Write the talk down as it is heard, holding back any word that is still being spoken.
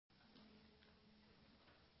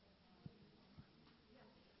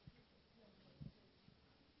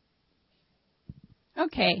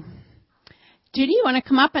Okay. Judy, you want to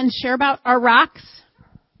come up and share about our rocks?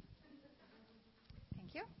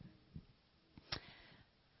 Thank you.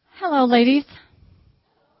 Hello, ladies.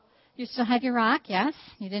 You still have your rock? Yes.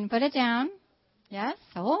 You didn't put it down? Yes.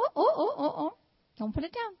 Oh. Don't put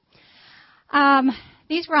it down.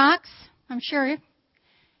 These rocks, I'm sure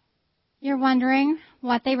you're wondering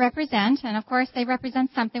what they represent. And, of course, they represent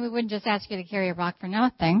something. We wouldn't just ask you to carry a rock for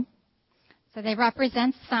nothing. So they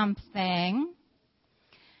represent something.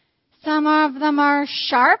 Some of them are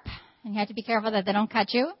sharp, and you have to be careful that they don't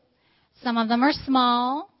cut you. Some of them are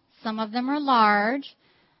small. Some of them are large.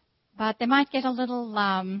 But they might get a little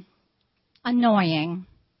annoying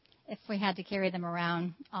if we had to carry them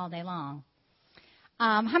around all day long.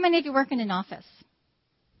 How many of you work in an office?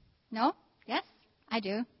 No? Yes? I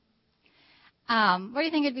do. What do you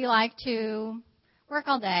think it'd be like to work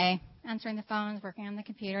all day, answering the phones, working on the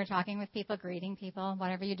computer, talking with people, greeting people,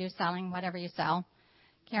 whatever you do, selling whatever you sell,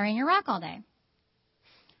 carrying your rock all day?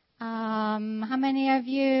 How many of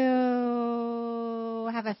you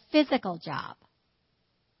have a physical job?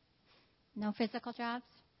 No physical jobs?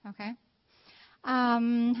 Okay. How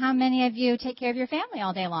many of you take care of your family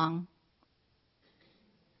all day long?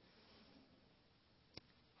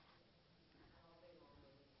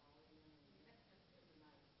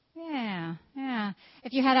 Yeah.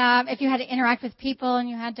 If you had to interact with people and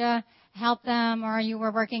you had to help them, or you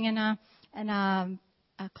were working in a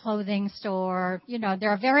clothing store, there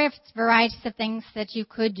are various varieties of things that you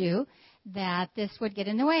could do that this would get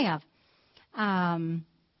in the way of.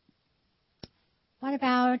 What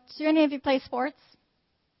about, do any of you play sports?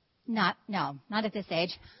 No, not at this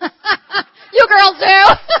age. You girls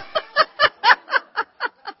do.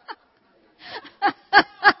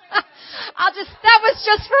 That was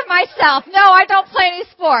just for myself. No, I don't play any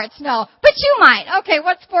sports. No, but you might. Okay,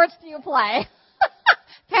 what sports do you play?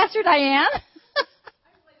 Pastor Diane?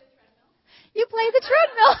 You play the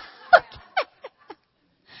treadmill. Okay.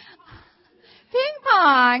 Ping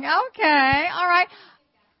pong. Okay. All right.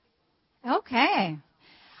 Okay.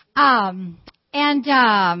 And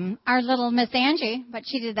our little Miss Angie, but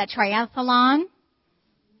she did that triathlon.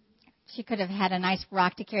 She could have had a nice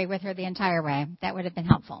rock to carry with her the entire way. That would have been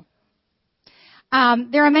helpful.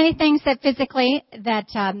 There are many things that physically that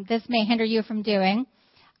this may hinder you from doing.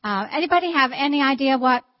 Anybody have any idea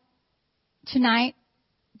what tonight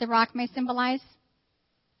the rock may symbolize?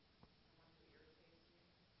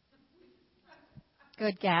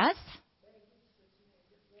 Good guess.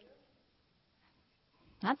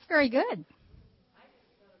 That's very good.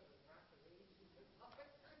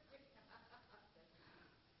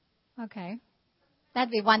 Okay.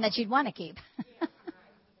 That'd be one that you'd want to keep.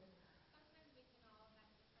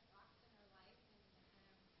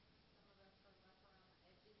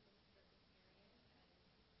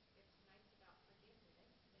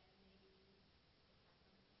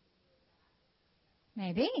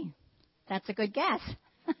 Maybe. That's a good guess.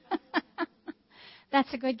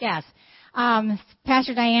 That's a good guess.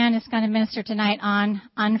 Pastor Diane is going to minister tonight on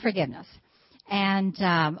unforgiveness. And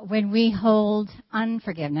when we hold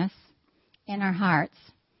unforgiveness in our hearts,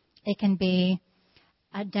 it can be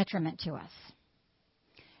a detriment to us.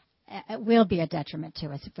 It will be a detriment to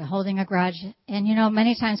us if we're holding a grudge. And,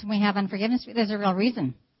 many times when we have unforgiveness, there's a real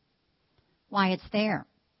reason why it's there.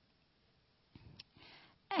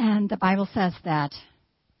 And the Bible says that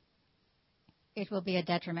it will be a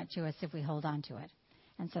detriment to us if we hold on to it.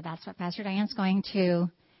 And so that's what Pastor Diane's going to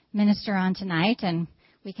minister on tonight. And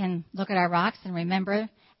we can look at our rocks and remember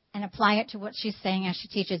and apply it to what she's saying as she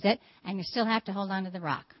teaches it. And you still have to hold on to the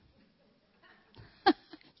rock.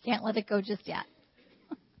 Can't let it go just yet.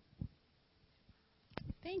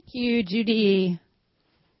 Thank you, Judy.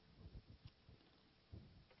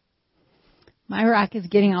 My rock is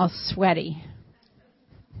getting all sweaty.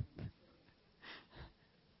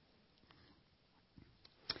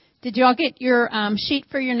 Did you all get your sheet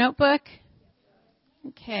for your notebook?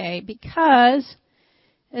 Okay, because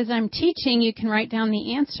as I'm teaching, you can write down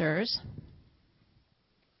the answers.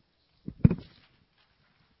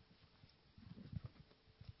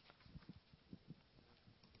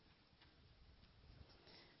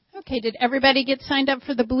 Okay, did everybody get signed up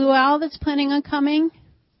for the Blue Owl that's planning on coming?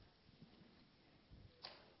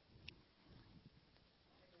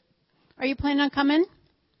 Are you planning on coming?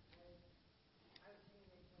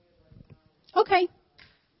 Okay.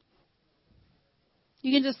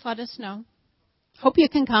 You can just let us know. Hope you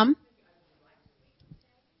can come.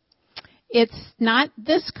 It's not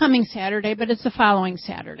this coming Saturday, but it's the following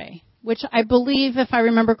Saturday, which I believe, if I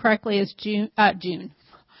remember correctly, is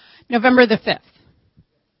November the 5th.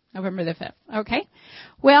 November the 5th. Okay.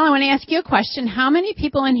 Well, I want to ask you a question. How many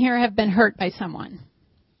people in here have been hurt by someone?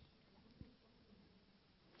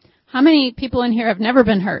 How many people in here have never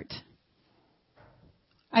been hurt?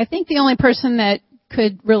 I think the only person that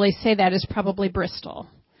could really say that is probably Bristol.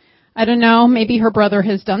 I don't know, maybe her brother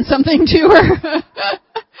has done something to her.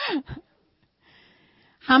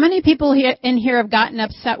 How many people in here have gotten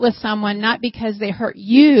upset with someone not because they hurt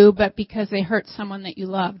you, but because they hurt someone that you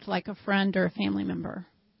loved, like a friend or a family member?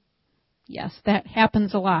 Yes, that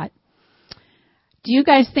happens a lot. Do you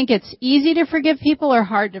guys think it's easy to forgive people or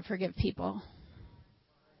hard to forgive people?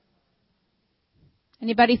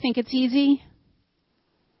 Anybody think it's easy?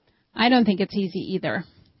 I don't think it's easy either.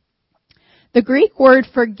 The Greek word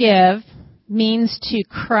forgive means to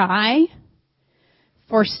cry,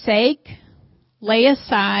 forsake, lay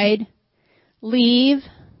aside, leave,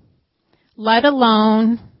 let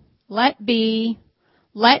alone, let be,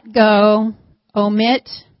 let go, omit,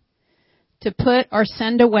 to put or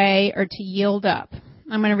send away, or to yield up.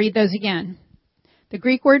 I'm going to read those again. The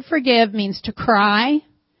Greek word forgive means to cry,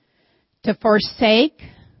 to forsake,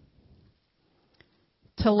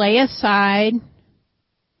 to lay aside,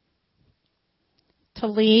 to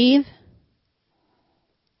leave,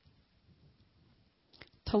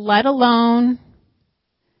 to let alone,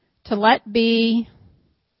 to let be,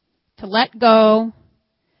 to let go,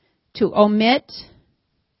 to omit,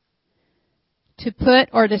 to put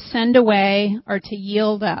or to send away, or to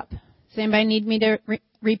yield up. Does anybody need me to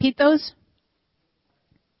repeat those?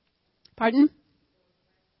 Pardon?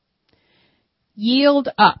 Yield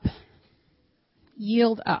up.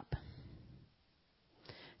 Yield up.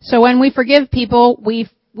 So when we forgive people, we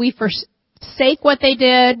forsake what they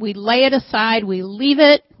did, we lay it aside, we leave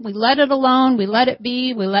it, we let it alone, we let it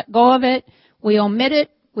be, we let go of it, we omit it,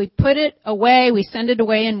 we put it away, we send it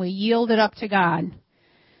away, and we yield it up to God.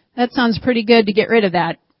 That sounds pretty good to get rid of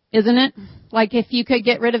that, isn't it? Like if you could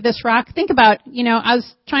get rid of this rock, think about, I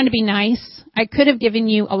was trying to be nice. I could have given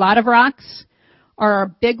you a lot of rocks, or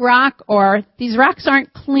a big rock, or these rocks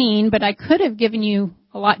aren't clean, but I could have given you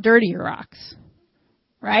a lot dirtier rocks.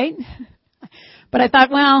 Right? But I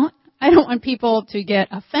thought, well, I don't want people to get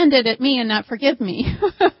offended at me and not forgive me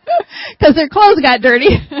because their clothes got dirty.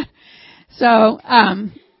 So,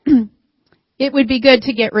 it would be good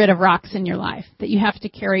to get rid of rocks in your life that you have to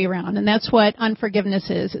carry around. And that's what unforgiveness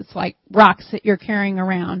is. It's like rocks that you're carrying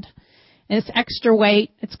around. And it's extra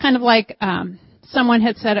weight. It's kind of like, someone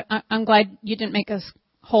had said, I'm glad you didn't make us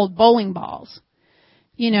hold bowling balls.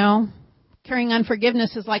 Carrying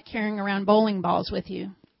unforgiveness is like carrying around bowling balls with you.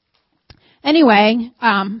 Anyway,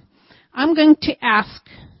 I'm going to ask,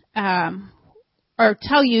 or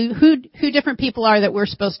tell you who different people are that we're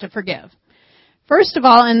supposed to forgive. First of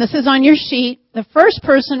all, and this is on your sheet, the first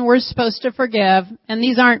person we're supposed to forgive, and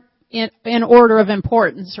these aren't in order of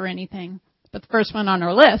importance or anything, but the first one on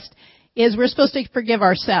our list is we're supposed to forgive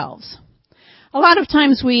ourselves. A lot of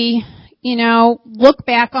times we, look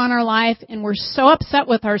back on our life and we're so upset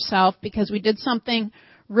with ourselves because we did something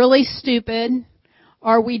really stupid,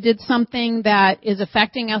 or we did something that is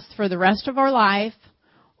affecting us for the rest of our life,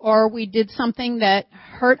 or we did something that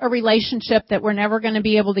hurt a relationship that we're never going to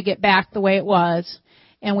be able to get back the way it was,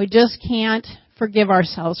 and we just can't forgive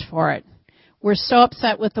ourselves for it. We're so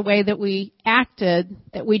upset with the way that we acted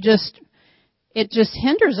that it just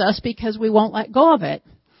hinders us because we won't let go of it.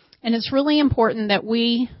 And it's really important that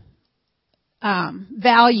we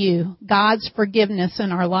value God's forgiveness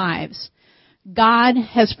in our lives. God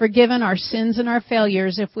has forgiven our sins and our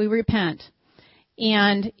failures if we repent.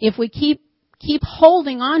 And if we keep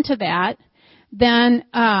holding on to that, then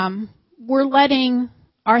we're letting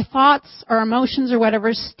our thoughts, our emotions, or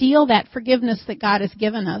whatever steal that forgiveness that God has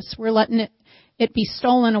given us. We're letting it be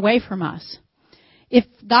stolen away from us. If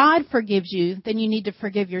God forgives you, then you need to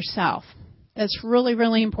forgive yourself. That's really,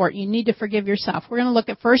 really important. You need to forgive yourself. We're going to look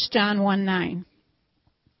at 1 John 1:9.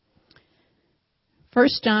 1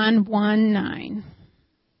 John 1:9.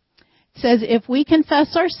 It says, if we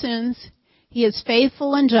confess our sins, He is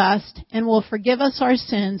faithful and just and will forgive us our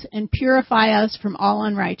sins and purify us from all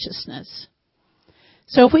unrighteousness.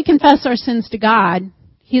 So if we confess our sins to God,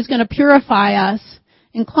 He's going to purify us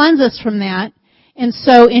and cleanse us from that. And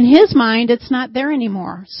so in His mind, it's not there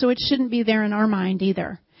anymore. So it shouldn't be there in our mind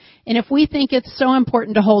either. And if we think it's so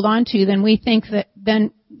important to hold on to, then we think that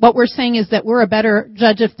then what we're saying is that we're a better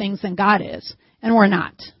judge of things than God is. And we're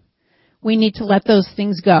not. We need to let those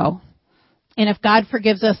things go. And if God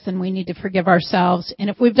forgives us, then we need to forgive ourselves. And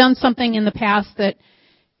if we've done something in the past that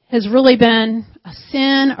has really been a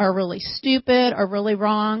sin or really stupid or really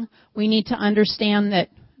wrong, we need to understand that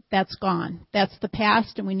that's gone. That's the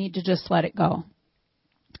past, and we need to just let it go.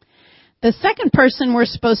 The second person we're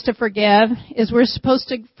supposed to forgive is we're supposed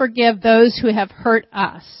to forgive those who have hurt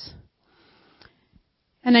us.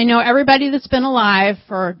 And I know everybody that's been alive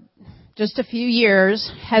for just a few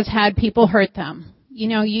years, has had people hurt them. You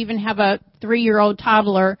know, you even have a 3-year-old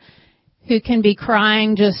toddler who can be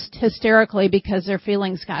crying just hysterically because their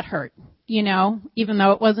feelings got hurt, you know, even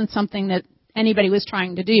though it wasn't something that anybody was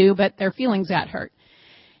trying to do, but their feelings got hurt.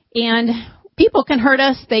 And people can hurt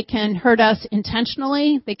us. They can hurt us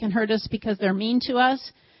intentionally. They can hurt us because they're mean to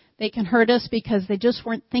us. They can hurt us because they just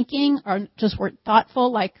weren't thinking or just weren't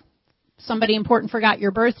thoughtful, like somebody important forgot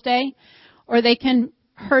your birthday. Or they can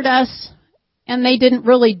hurt us and they didn't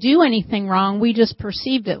really do anything wrong. We just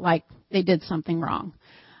perceived it like they did something wrong.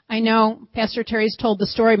 I know Pastor Terry's told the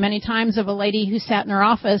story many times of a lady who sat in her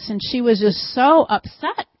office and she was just so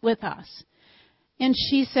upset with us. And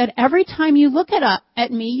she said, every time you look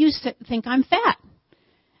at me, you think I'm fat.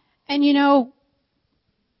 And you know,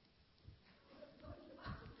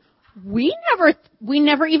 we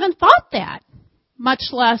never even thought that, much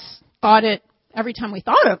less thought it every time we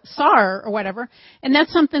saw her or whatever. And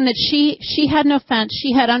that's something that she had an offense.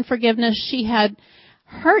 She had unforgiveness. She had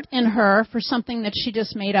hurt in her for something that she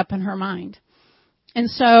just made up in her mind. And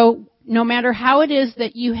so no matter how it is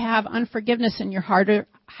that you have unforgiveness in your heart or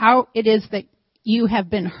how it is that you have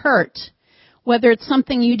been hurt, whether it's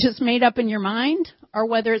something you just made up in your mind or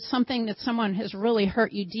whether it's something that someone has really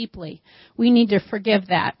hurt you deeply, we need to forgive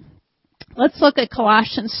that. Let's look at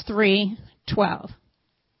Colossians 3:12.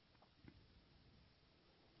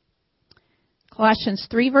 Colossians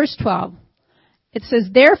 3 verse 12. It says,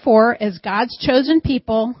 therefore, as God's chosen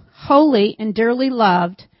people, holy and dearly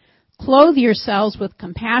loved, clothe yourselves with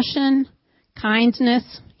compassion,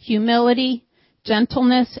 kindness, humility,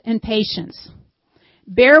 gentleness, and patience.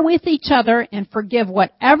 Bear with each other and forgive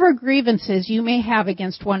whatever grievances you may have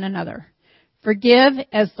against one another. Forgive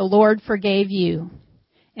as the Lord forgave you.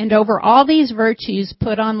 And over all these virtues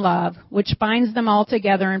put on love, which binds them all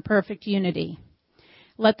together in perfect unity.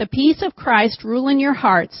 Let the peace of Christ rule in your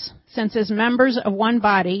hearts, since as members of one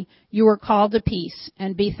body, you are called to peace,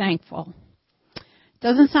 and be thankful.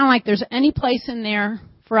 Doesn't sound like there's any place in there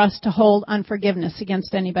for us to hold unforgiveness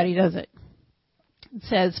against anybody, does it? It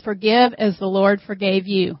says, forgive as the Lord forgave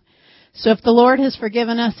you. So if the Lord has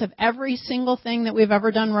forgiven us of every single thing that we've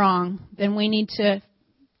ever done wrong, then we need to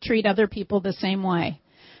treat other people the same way.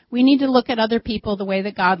 We need to look at other people the way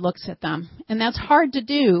that God looks at them. And that's hard to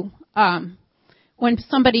do when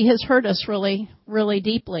somebody has hurt us really, really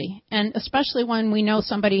deeply. And especially when we know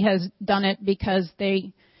somebody has done it because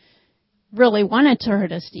they really wanted to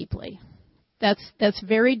hurt us deeply. That's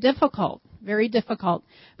very difficult, very difficult.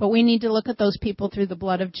 But we need to look at those people through the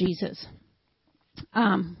blood of Jesus.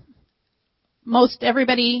 Most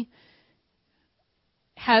everybody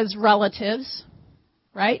has relatives,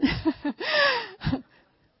 right?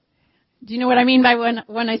 Do you know what I mean by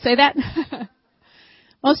when I say that?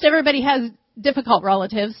 Most everybody has difficult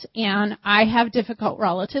relatives, and I have difficult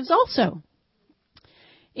relatives also.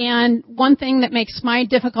 And one thing that makes my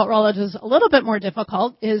difficult relatives a little bit more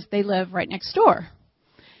difficult is they live right next door.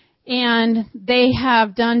 And they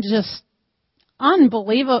have done just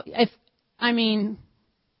unbelievable,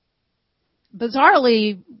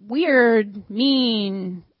 bizarrely weird,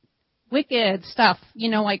 mean, wicked stuff,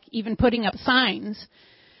 like even putting up signs,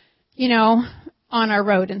 on our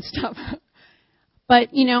road and stuff. But,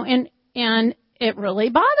 and it really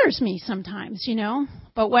bothers me sometimes,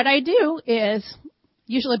 But what I do is,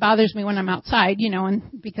 usually bothers me when I'm outside, and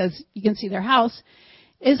because you can see their house,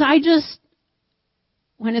 is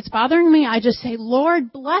when it's bothering me, I just say,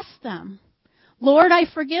 Lord, bless them. Lord, I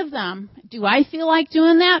forgive them. Do I feel like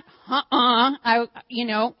doing that?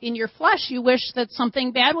 In your flesh, you wish that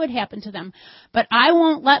something bad would happen to them. But I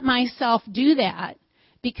won't let myself do that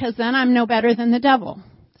because then I'm no better than the devil.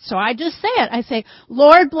 So I just say it. I say,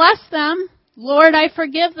 Lord, bless them. Lord, I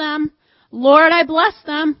forgive them. Lord, I bless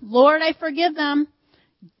them. Lord, I forgive them.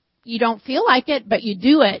 You don't feel like it, but you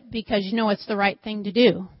do it because you know it's the right thing to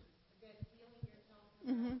do.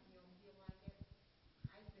 Mm-hmm.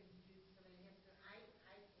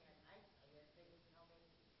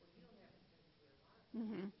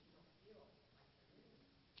 Mm-hmm.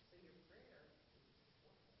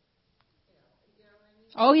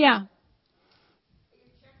 Oh, yeah.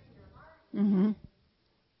 Mm-hmm.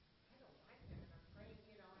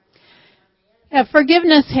 Yeah,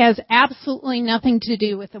 forgiveness has absolutely nothing to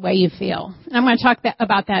do with the way you feel. And I'm going to talk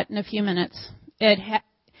about that in a few minutes.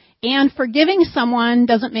 And forgiving someone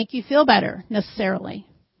doesn't make you feel better necessarily.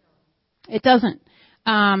 It doesn't.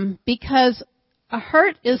 Because a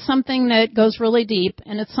hurt is something that goes really deep,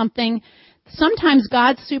 and it's sometimes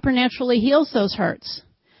God supernaturally heals those hurts.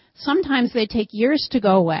 Sometimes they take years to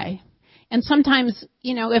go away. And sometimes,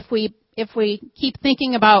 if we keep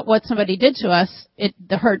thinking about what somebody did to us,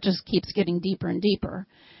 the hurt just keeps getting deeper and deeper.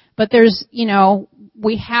 But there's,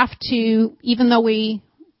 we have to, even though a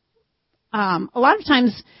lot of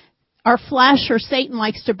times our flesh or Satan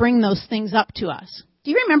likes to bring those things up to us.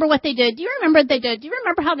 Do you remember what they did? Do you remember what they did? Do you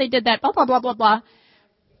remember how they did that? Blah, blah, blah, blah, blah.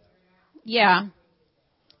 Yeah.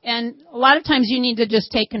 And a lot of times you need to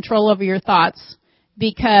just take control over your thoughts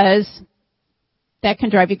because that can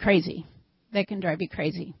drive you crazy. That can drive you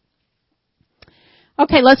crazy.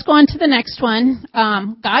 Okay, let's go on to the next one.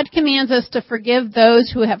 God commands us to forgive those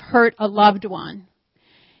who have hurt a loved one.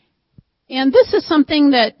 And this is something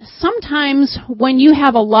that sometimes when you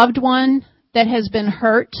have a loved one that has been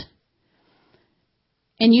hurt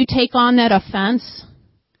and you take on that offense,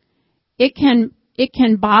 it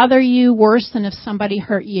can bother you worse than if somebody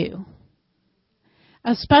hurt you.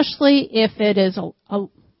 Especially if it is a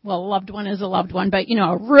loved one is a loved one, but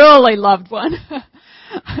a really loved one.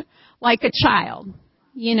 Like a child,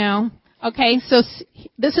 Okay, so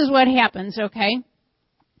this is what happens, okay?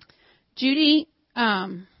 Judy has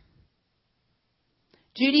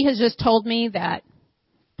just told me that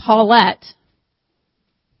Paulette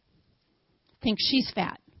thinks she's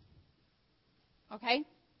fat. Okay?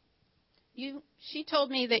 She told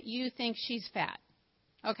me that you think she's fat.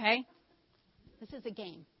 Okay? This is a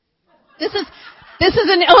game. This is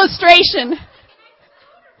an illustration.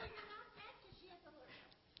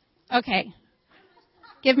 Okay.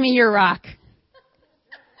 Give me your rock.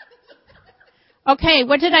 Okay,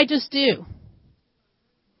 what did I just do?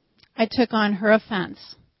 I took on her offense.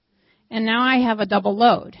 And now I have a double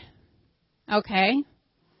load. Okay?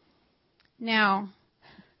 Now,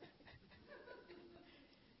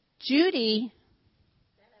 Judy,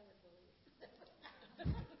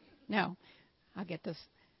 no, I'll get this.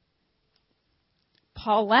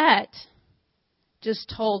 Paulette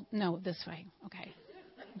just told, no, this way. Okay.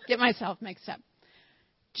 Get myself mixed up.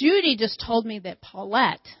 Judy just told me that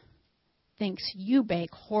Paulette thinks you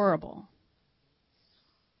bake horrible.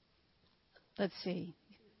 Let's see.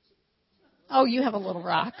 Oh, you have a little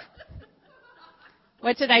rock.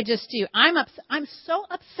 What did I just do? I'm so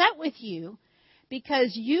upset with you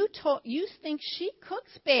because you think she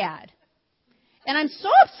cooks bad. And I'm so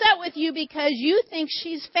upset with you because you think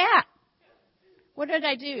she's fat. What did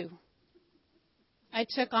I do? I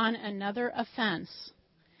took on another offense.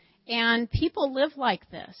 And people live like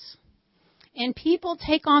this. And people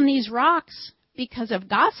take on these rocks because of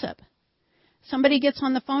gossip. Somebody gets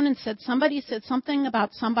on the phone and somebody said something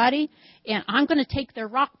about somebody, and I'm going to take their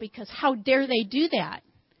rock because how dare they do that?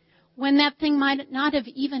 When that thing might not have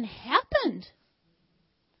even happened.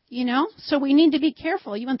 So we need to be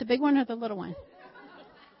careful. You want the big one or the little one?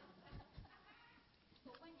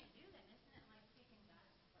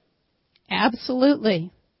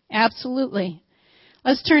 Absolutely. Absolutely.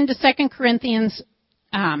 Let's turn to 2 Corinthians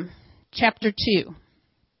chapter 2.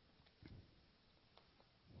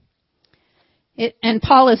 And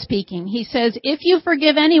Paul is speaking. He says, if you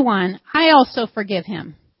forgive anyone, I also forgive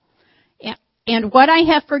him. And what I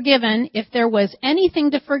have forgiven, if there was anything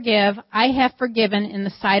to forgive, I have forgiven in the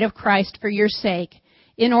sight of Christ for your sake,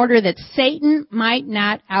 in order that Satan might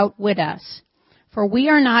not outwit us. For we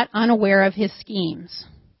are not unaware of his schemes.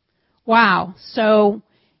 Wow. So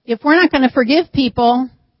if we're not going to forgive people,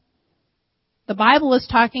 the Bible is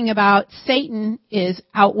talking about Satan is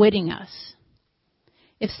outwitting us.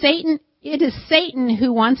 It is Satan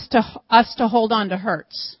who wants us to hold on to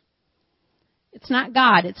hurts. It's not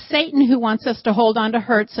God. It's Satan who wants us to hold on to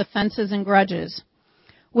hurts, offenses, and grudges.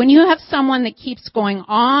 When you have someone that keeps going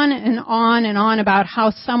on and on and on about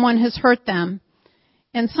how someone has hurt them,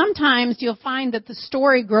 and sometimes you'll find that the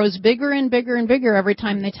story grows bigger and bigger and bigger every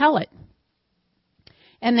time they tell it.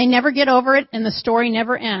 And they never get over it, and the story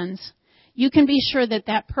never ends. You can be sure that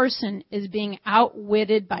that person is being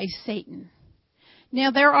outwitted by Satan.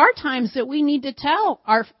 Now, there are times that we need to tell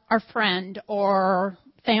our friend or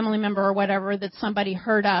family member or whatever that somebody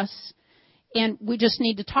hurt us, and we just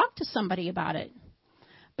need to talk to somebody about it.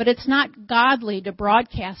 But it's not godly to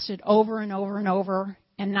broadcast it over and over and over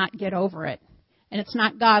and not get over it. And it's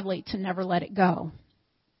not godly to never let it go.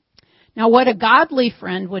 Now, what a godly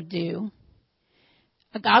friend would do,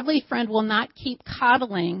 a godly friend will not keep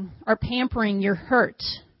coddling or pampering your hurt.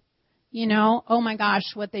 Oh my gosh,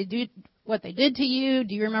 what they did to you.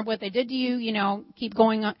 Do you remember what they did to you? Keep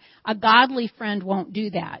going on. A godly friend won't do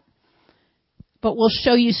that. But will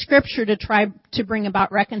show you scripture to try to bring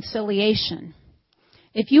about reconciliation.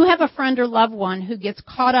 If you have a friend or loved one who gets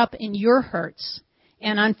caught up in your hurts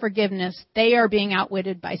and unforgiveness, they are being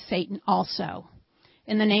outwitted by Satan also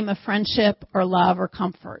in the name of friendship or love or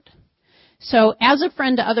comfort. So as a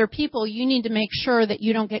friend to other people, you need to make sure that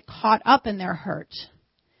you don't get caught up in their hurt.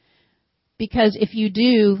 Because if you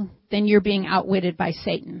do, then you're being outwitted by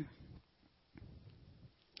Satan.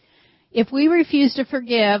 If we refuse to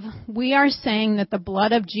forgive, we are saying that the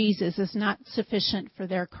blood of Jesus is not sufficient for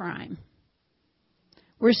their crime.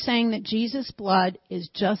 We're saying that Jesus' blood is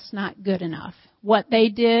just not good enough. What they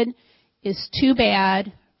did is too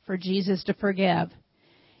bad for Jesus to forgive.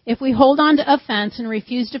 If we hold on to offense and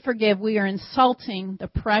refuse to forgive, we are insulting the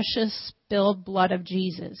precious spilled blood of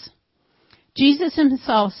Jesus. Jesus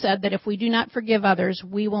himself said that if we do not forgive others,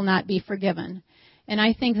 we will not be forgiven. And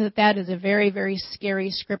I think that that is a very, very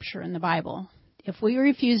scary scripture in the Bible. If we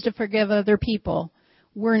refuse to forgive other people,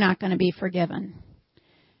 we're not going to be forgiven.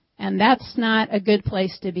 And that's not a good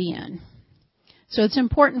place to be in. So it's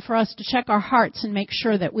important for us to check our hearts and make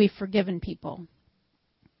sure that we've forgiven people.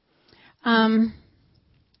 And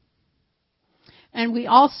we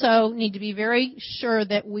also need to be very sure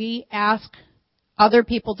that we ask other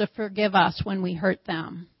people to forgive us when we hurt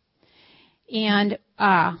them. And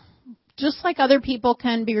just like other people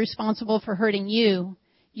can be responsible for hurting you,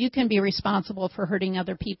 you can be responsible for hurting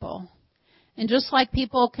other people. And just like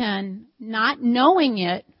people can, not knowing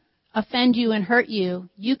it, offend you and hurt you,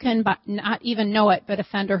 you can not even know it, but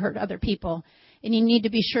offend or hurt other people. And you need to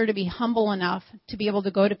be sure to be humble enough to be able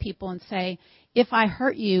to go to people and say, if I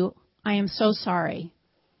hurt you, I am so sorry.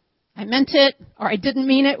 I meant it, or I didn't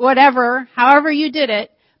mean it, whatever, however you did it,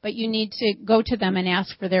 but you need to go to them and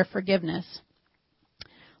ask for their forgiveness.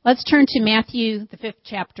 Let's turn to Matthew, the 5th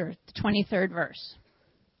chapter, the 23rd verse.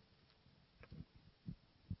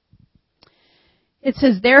 It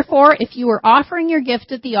says, therefore, if you are offering your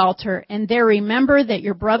gift at the altar and there remember that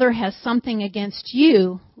your brother has something against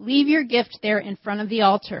you, leave your gift there in front of the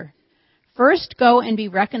altar. First go and be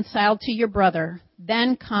reconciled to your brother,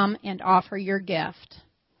 then come and offer your gift.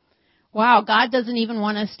 Wow, God doesn't even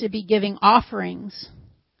want us to be giving offerings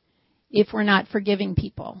if we're not forgiving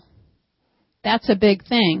people. That's a big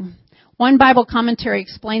thing. One Bible commentary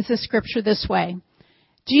explains this scripture this way.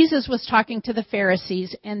 Jesus was talking to the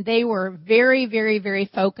Pharisees, and they were very, very, very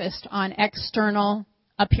focused on external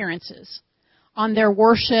appearances, on their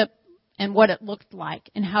worship and what it looked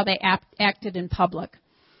like and how they acted in public.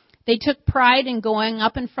 They took pride in going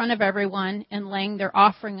up in front of everyone and laying their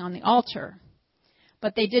offering on the altar,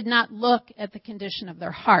 but they did not look at the condition of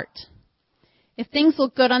their heart. If things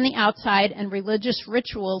looked good on the outside and religious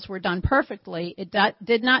rituals were done perfectly, it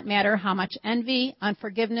did not matter how much envy,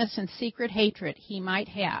 unforgiveness, and secret hatred he might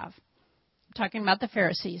have. I'm talking about the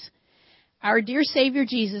Pharisees. Our dear Savior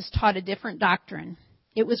Jesus taught a different doctrine.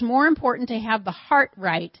 It was more important to have the heart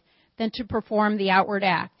right than to perform the outward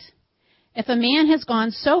act. If a man has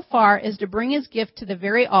gone so far as to bring his gift to the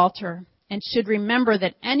very altar and should remember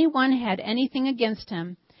that anyone had anything against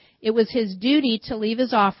him, it was his duty to leave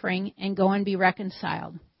his offering and go and be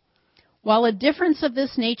reconciled. While a difference of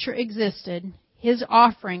this nature existed, his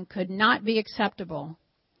offering could not be acceptable.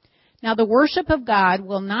 Now the worship of God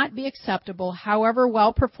will not be acceptable, however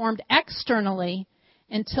well performed externally,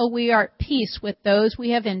 until we are at peace with those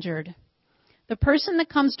we have injured. The person that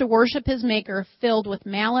comes to worship his Maker filled with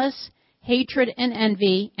malice, hatred, and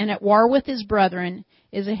envy, and at war with his brethren,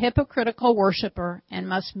 is a hypocritical worshiper and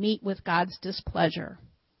must meet with God's displeasure.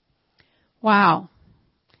 Wow.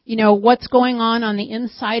 You know, what's going on the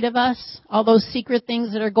inside of us, all those secret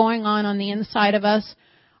things that are going on the inside of us,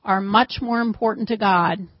 are much more important to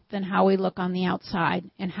God than how we look on the outside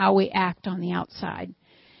and how we act on the outside.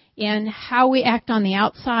 And how we act on the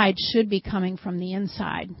outside should be coming from the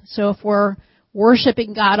inside. So if we're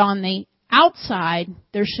worshiping God on the outside,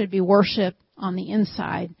 there should be worship on the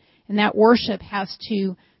inside. And that worship has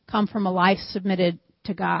to come from a life submitted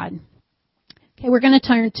to God. Okay, we're going to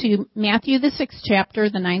turn to Matthew, the 6th chapter,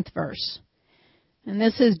 the 9th verse. And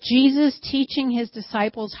this is Jesus teaching his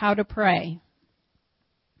disciples how to pray.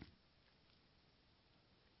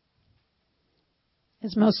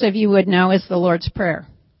 As most of you would know, is the Lord's Prayer.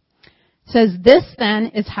 It says, this then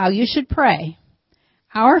is how you should pray.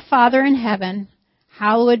 Our Father in heaven,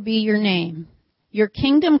 hallowed be your name. Your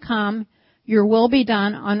kingdom come, your will be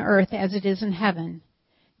done on earth as it is in heaven.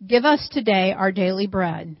 Give us today our daily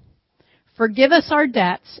bread. Forgive us our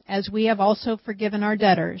debts as we have also forgiven our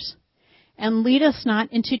debtors. And lead us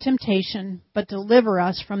not into temptation, but deliver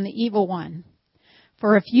us from the evil one.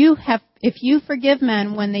 For if you forgive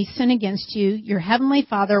men when they sin against you, your heavenly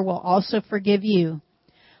Father will also forgive you.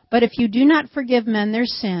 But if you do not forgive men their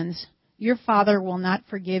sins, your Father will not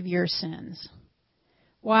forgive your sins.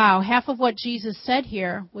 Wow, half of what Jesus said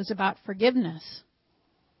here was about forgiveness.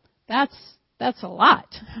 That's a lot.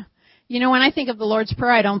 You know, when I think of the Lord's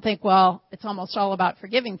Prayer, I don't think, well, it's almost all about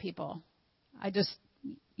forgiving people.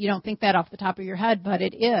 You don't think that off the top of your head, but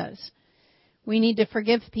it is. We need to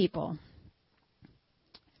forgive people.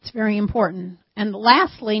 It's very important. And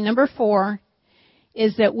lastly, number 4,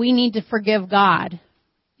 is that we need to forgive God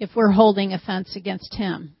if we're holding offense against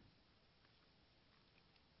Him.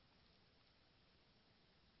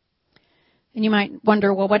 And you might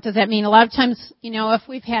wonder, well, what does that mean? A lot of times, if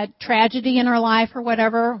we've had tragedy in our life or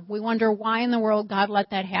whatever, we wonder why in the world God let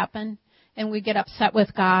that happen. And we get upset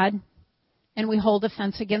with God and we hold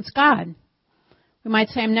offense against God. We might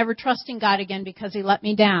say, I'm never trusting God again because He let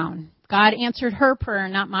me down. God answered her prayer,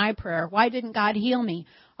 not my prayer. Why didn't God heal me?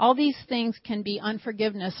 All these things can be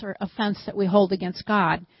unforgiveness or offense that we hold against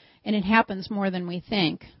God. And it happens more than we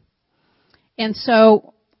think. And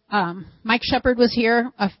so, Mike Shepard was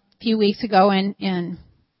here a few weeks ago in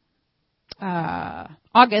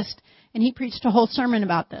August, and he preached a whole sermon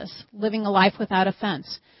about this, living a life without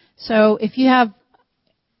offense. So if you have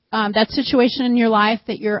that situation in your life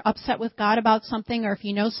that you're upset with God about something, or if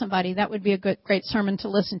you know somebody, that would be a great sermon to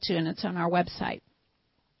listen to, and it's on our website.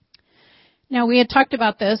 Now, we had talked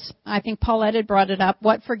about this. I think Paulette had brought it up,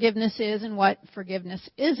 what forgiveness is and what forgiveness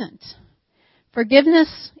isn't.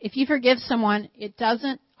 Forgiveness, if you forgive someone, it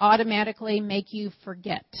doesn't automatically make you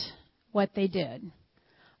forget what they did.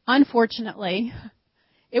 Unfortunately,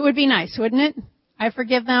 it would be nice, wouldn't it? I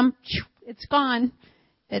forgive them, it's gone.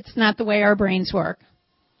 It's not the way our brains work.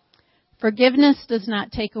 Forgiveness does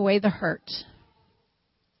not take away the hurt.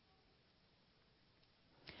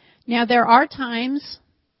 Now, there are times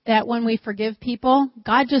that when we forgive people,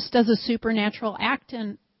 God just does a supernatural act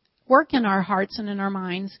and work in our hearts and in our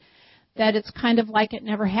minds that it's kind of like it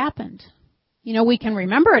never happened. We can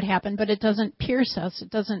remember it happened, but it doesn't pierce us.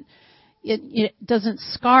 It doesn't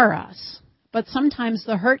scar us. But sometimes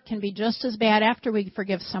the hurt can be just as bad after we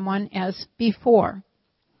forgive someone as before.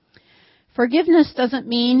 Forgiveness doesn't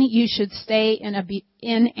mean you should stay in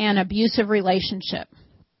an abusive relationship.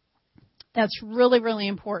 That's really, really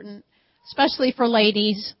important, especially for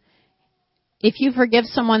ladies. If you forgive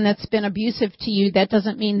someone that's been abusive to you, that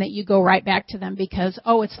doesn't mean that you go right back to them because,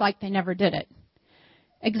 it's like they never did it.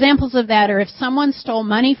 Examples of that are if someone stole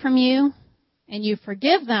money from you and you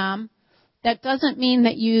forgive them, that doesn't mean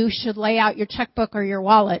that you should lay out your checkbook or your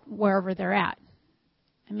wallet wherever they're at.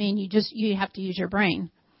 You have to use your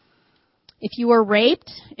brain. If you were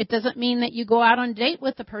raped, it doesn't mean that you go out on a date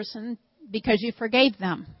with the person because you forgave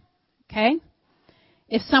them. Okay?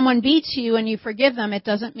 If someone beats you and you forgive them, it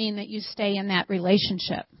doesn't mean that you stay in that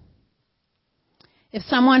relationship. If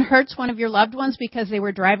someone hurts one of your loved ones because they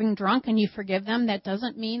were driving drunk and you forgive them, that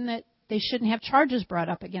doesn't mean that they shouldn't have charges brought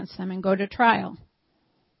up against them and go to trial.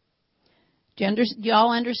 Do you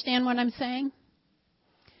all understand what I'm saying?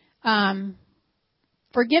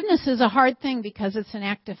 Forgiveness is a hard thing because it's an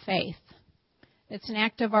act of faith. It's an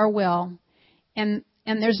act of our will. And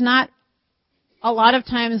there's not a lot of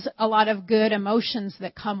times a lot of good emotions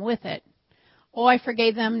that come with it. I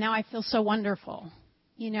forgave them, now I feel so wonderful.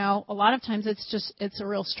 A lot of times it's a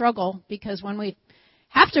real struggle because when we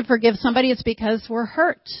have to forgive somebody, it's because we're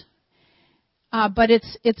hurt. But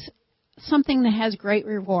it's something that has great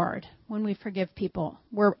reward when we forgive people.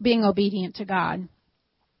 We're being obedient to God.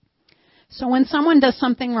 So when someone does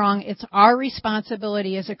something wrong, it's our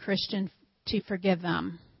responsibility as a Christian to forgive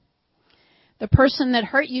them. The person that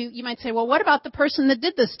hurt you, you might say, well, what about the person that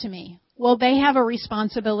did this to me? Well, they have a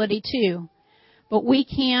responsibility too. But we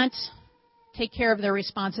can't take care of their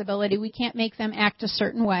responsibility. We can't make them act a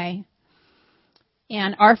certain way.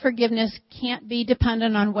 And our forgiveness can't be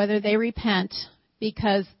dependent on whether they repent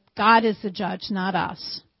because God is the judge, not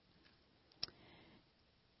us.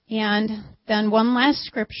 And then one last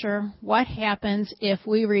scripture. What happens if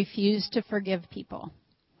we refuse to forgive people?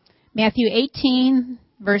 Matthew 18,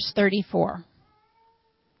 verse 34.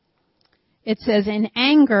 It says, in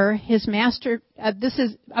anger, his master, this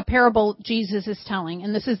is a parable Jesus is telling,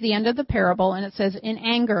 and this is the end of the parable, and it says, in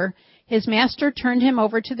anger, his master turned him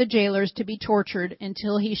over to the jailers to be tortured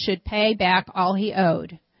until he should pay back all he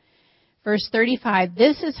owed. Verse 35,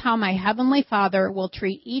 this is how my heavenly Father will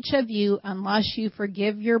treat each of you unless you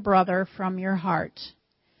forgive your brother from your heart.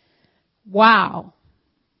 Wow.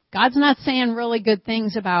 God's not saying really good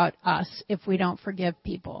things about us if we don't forgive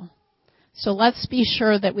people. So let's be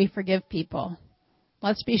sure that we forgive people.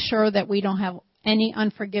 Let's be sure that we don't have any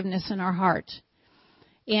unforgiveness in our heart.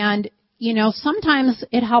 And, sometimes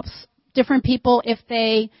it helps different people if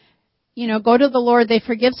they, go to the Lord, they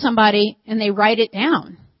forgive somebody, and they write it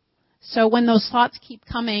down. So when those thoughts keep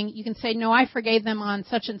coming, you can say, no, I forgave them on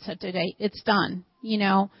such and such a date. It's done.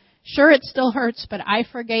 Sure, it still hurts, but I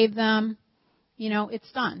forgave them.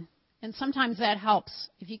 It's done. And sometimes that helps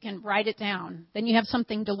if you can write it down. Then you have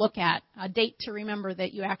something to look at, a date to remember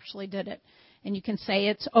that you actually did it. And you can say,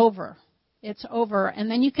 it's over. It's over. And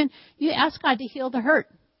then you ask God to heal the hurt.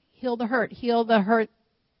 Heal the hurt. Heal the hurt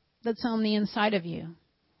that's on the inside of you.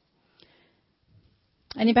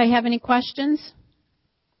 Anybody have any questions?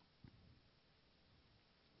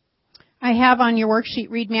 I have on your worksheet,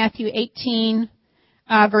 read Matthew 18,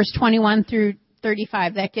 verse 21 through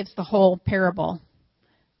 35. That gives the whole parable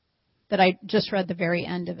that I just read the very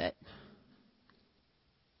end of it.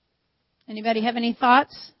 Anybody have any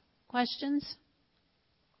thoughts, questions?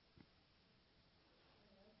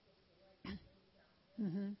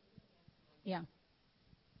 Mm-hmm. Yeah.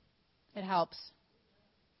 It helps.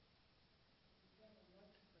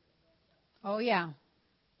 Oh, yeah.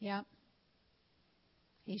 Yep.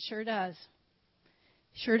 He sure does.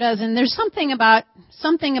 Sure does. And there's something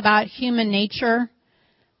about human nature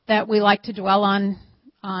that we like to dwell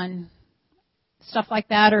on stuff like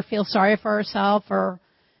that, or feel sorry for ourselves, or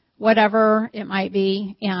whatever it might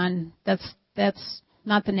be. And that's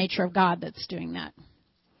not the nature of God that's doing that.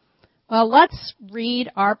 Well, let's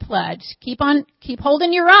read our pledge. Keep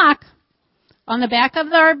holding your rock. On the back of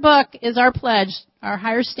our book is our pledge, our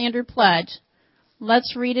Higher Standard Pledge.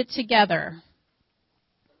 Let's read it together.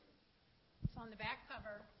 It's on the back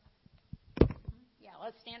cover. Yeah,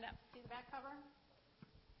 let's stand up. See the back cover?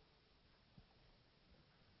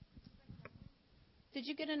 Did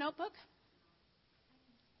you get a notebook?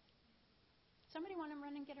 Somebody want to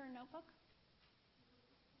run and get her a notebook?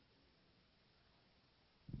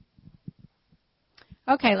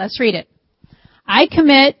 Okay, let's read it. I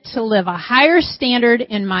commit to live a higher standard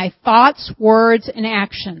in my thoughts, words, and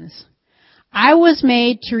actions. I was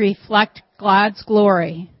made to reflect God's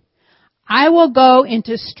glory. I will go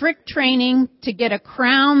into strict training to get a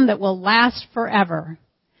crown that will last forever.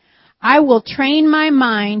 I will train my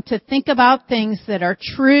mind to think about things that are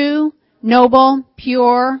true, noble,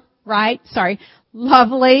 pure,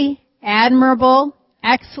 lovely, admirable,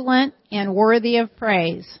 excellent, and worthy of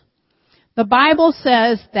praise. The Bible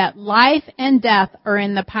says that life and death are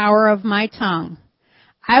in the power of my tongue.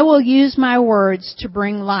 I will use my words to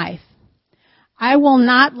bring life. I will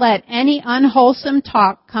not let any unwholesome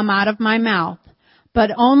talk come out of my mouth,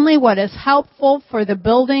 but only what is helpful for the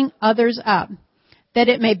building others up, that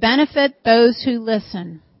it may benefit those who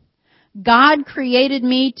listen. God created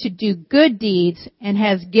me to do good deeds and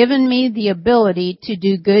has given me the ability to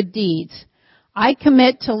do good deeds. I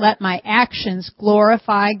commit to let my actions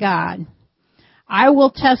glorify God. I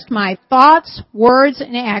will test my thoughts, words,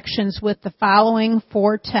 and actions with the following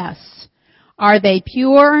 4 tests. Are they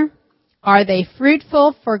pure? Are they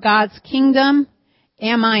fruitful for God's kingdom?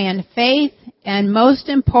 Am I in faith? And most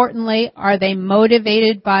importantly, are they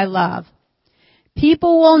motivated by love?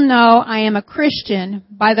 People will know I am a Christian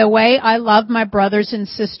by the way I love my brothers and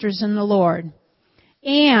sisters in the Lord.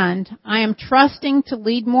 And I am trusting to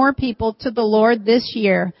lead more people to the Lord this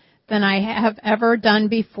year than I have ever done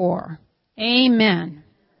before. Amen.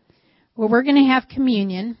 Well, we're going to have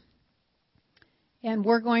communion, and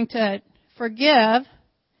we're going to forgive,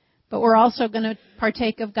 but we're also going to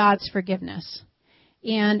partake of God's forgiveness.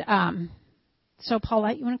 And so,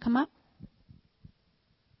 Paulette, you want to come up?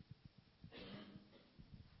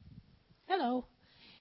 Hello.